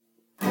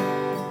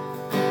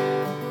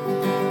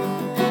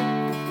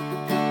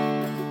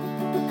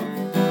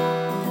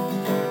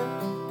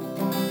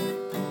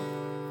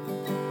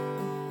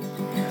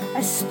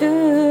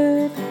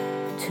stood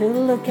to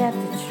look at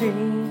the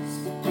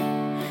trees,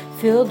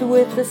 filled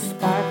with the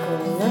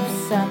sparkle of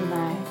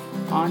sunlight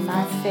on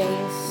my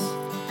face.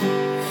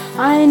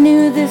 I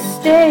knew this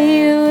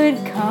day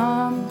would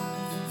come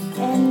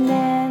and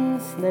then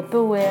slip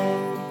away.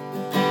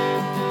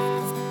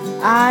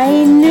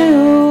 I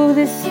knew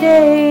this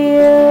day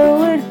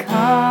would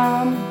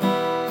come.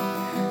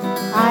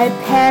 I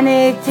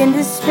panicked in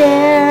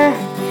despair.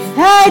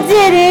 I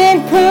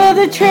didn't pull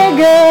the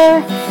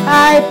trigger.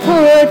 I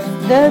put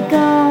the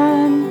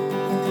gun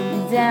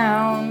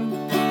down.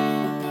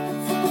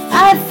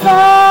 I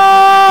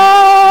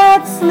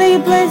fought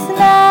sleepless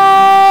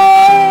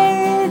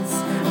nights,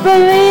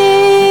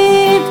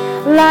 believed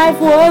life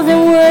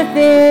wasn't worth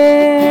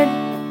it.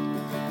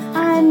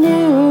 I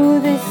knew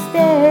this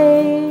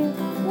day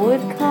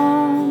would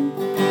come.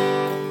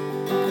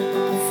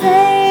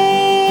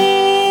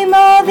 Fame,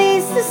 all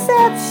these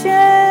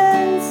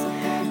deceptions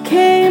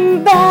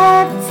came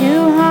back to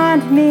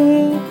haunt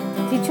me,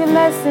 teach a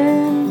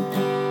lesson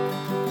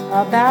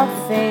about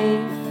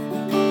faith.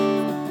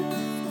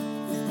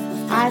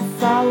 I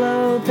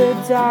followed the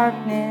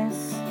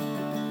darkness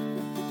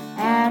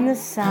and the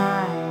silence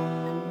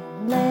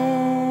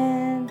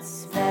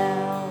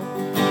fell.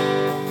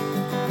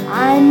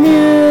 I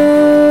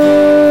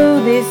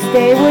knew this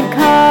day would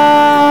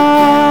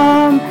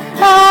come.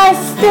 I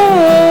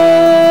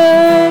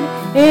stood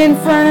in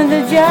front of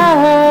the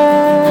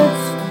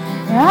judge.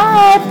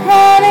 I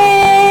panicked.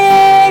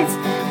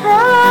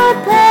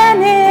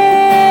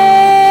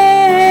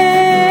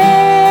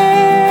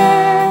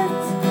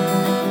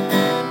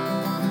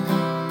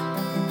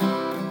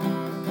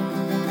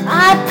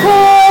 I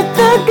put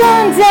the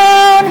gun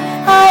down.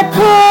 I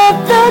put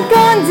the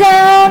gun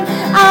down.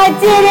 I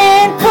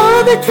didn't pull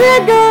the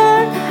trigger.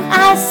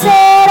 I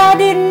said I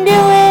didn't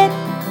do it.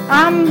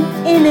 I'm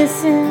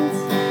innocent.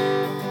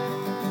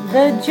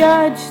 The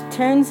judge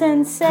turns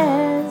and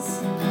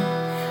says,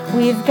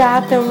 we've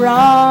got the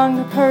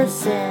wrong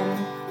person.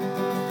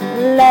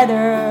 Let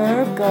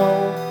her go.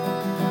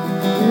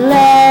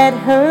 Let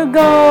her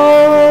go.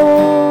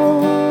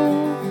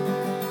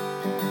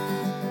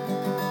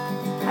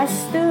 I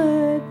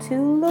stood to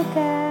look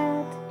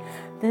at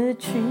the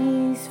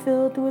trees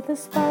filled with a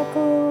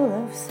sparkle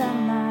of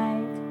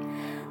sunlight.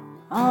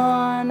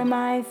 On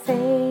my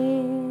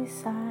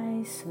face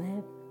I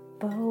slip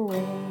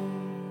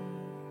away.